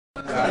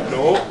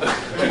No.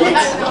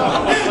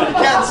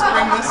 Can't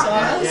spring this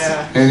on us.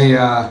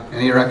 Yeah.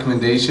 Any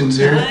recommendations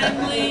here?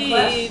 I'm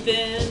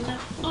leaving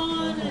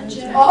on a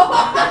jet.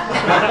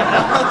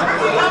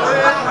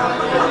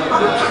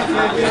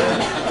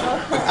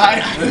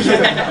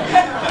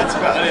 That's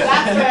about it.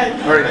 That's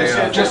good. All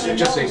right,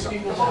 just say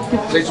something.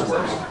 Say some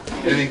words.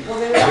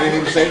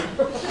 Anything to say?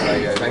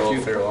 Thank you.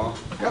 Farewell.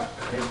 Yep.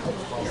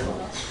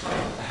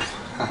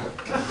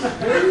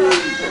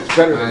 It's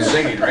better than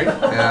singing, right?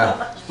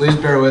 Yeah. Please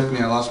bear with me.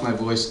 I lost my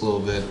voice a little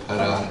bit, but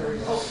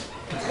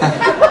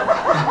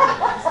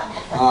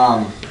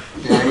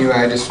yeah, anyway,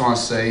 I just want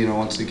to say,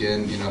 once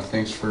again,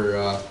 thanks for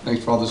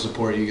all the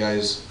support you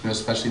guys,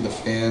 especially the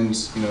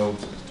fans,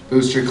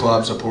 booster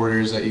club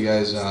supporters that you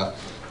guys,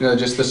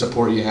 just the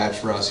support you had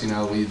for us.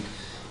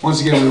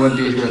 Once again, we wouldn't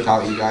be here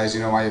without you guys.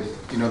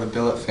 The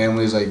Billet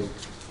family's like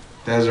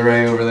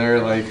Desiree over there.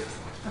 Like,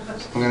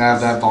 I'm gonna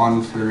have that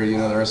bond for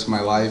the rest of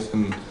my life,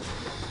 and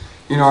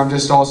I'm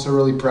just also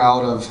really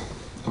proud of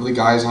the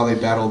guys, how they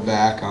battled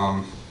back.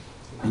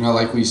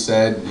 Like we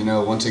said,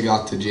 once it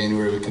got to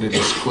January, we could have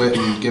just quit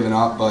and given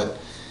up, but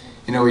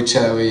we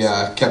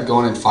kept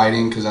going and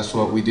fighting, because that's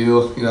what we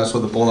do. That's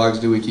what the Bulldogs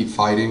do. We keep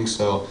fighting.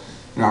 So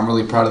I'm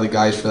really proud of the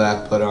guys for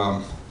that. But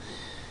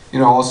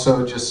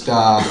also just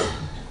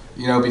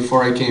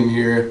before I came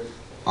here,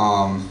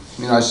 I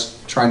was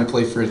trying to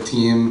play for a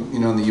team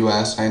in the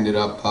U.S. I ended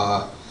up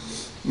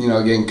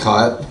getting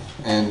cut,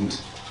 and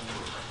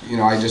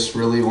I just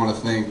really want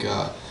to thank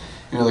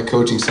the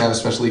coaching staff,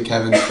 especially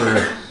Kevin,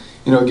 for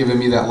giving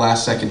me that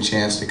last second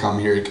chance to come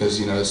here, because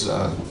it's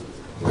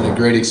been a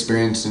great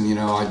experience, and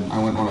I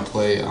wouldn't want to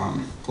play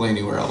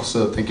anywhere else.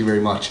 So thank you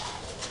very much.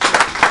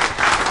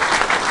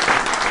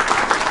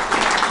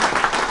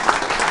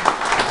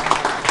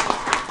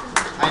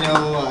 I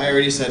know I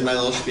already said my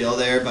little spiel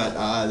there,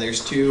 but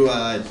there's two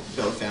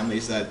Billet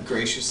families that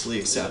graciously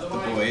accept the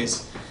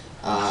boys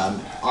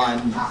on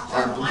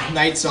our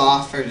nights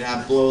off, or to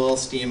have blow a little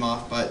steam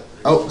off. But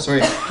oh, sorry,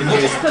 can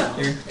you guys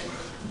hear?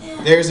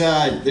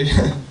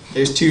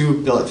 There's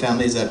two Billet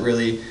families that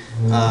really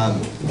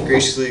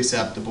graciously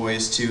accept the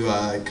boys to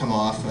come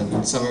off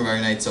on some of our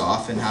nights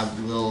off and have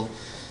little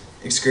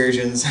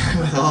excursions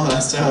with all of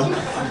us. So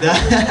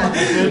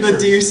the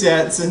deer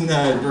sets and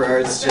the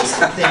Berards, just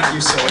thank you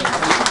so much.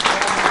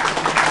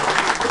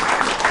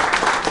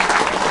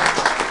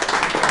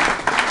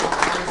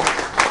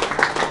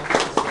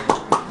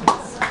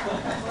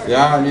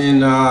 Yeah, I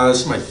mean,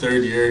 this is my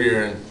third year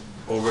here, and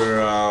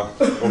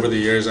over the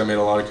years I made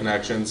a lot of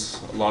connections,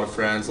 a lot of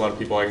friends, a lot of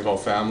people I can call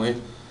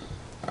family,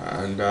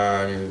 and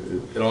I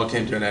mean, it all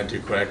came to an end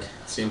too quick.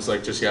 It seems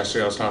like just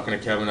yesterday I was talking to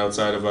Kevin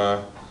outside of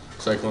a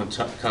Cyclone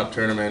Cup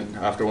tournament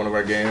after one of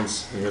our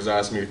games, and he was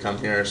asking me to come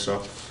here,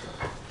 so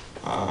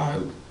I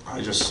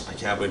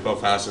can't believe how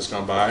fast it's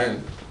gone by,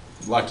 and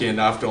lucky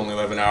enough to only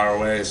live an hour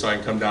away, so I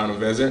can come down and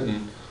visit,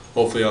 and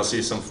hopefully I'll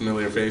see some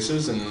familiar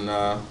faces, and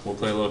we'll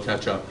play a little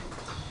catch up.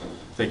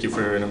 Thank you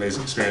for an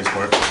amazing experience,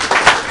 Mark.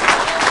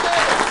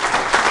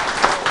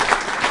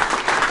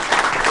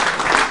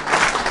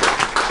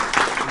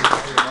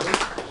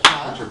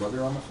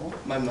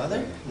 My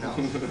mother? No.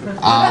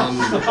 I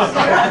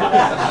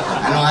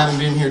know I haven't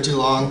been here too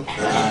long.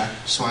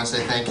 Just want to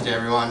say thank you to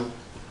everyone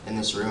in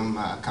this room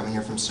coming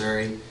here from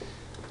Surrey.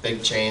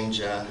 Big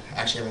change.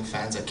 Actually having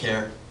fans that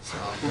care. So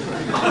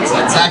it's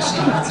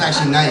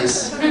actually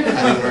nice having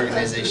an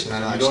organization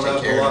that'll actually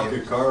take care of you.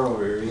 You don't have to lock your car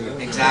over here, you know?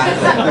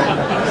 Exactly.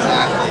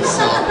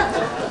 So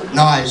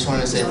no, I just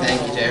want to say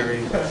thank you to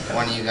every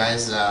one of you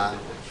guys.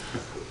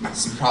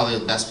 This is probably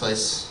the best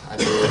place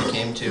I've ever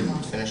came to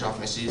finish off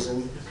my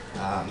season.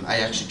 I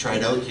actually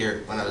tried out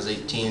here when I was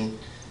 18,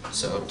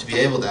 so to be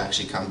able to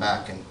actually come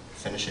back and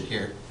finish it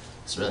here,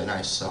 it's really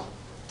nice. So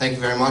thank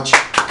you very much.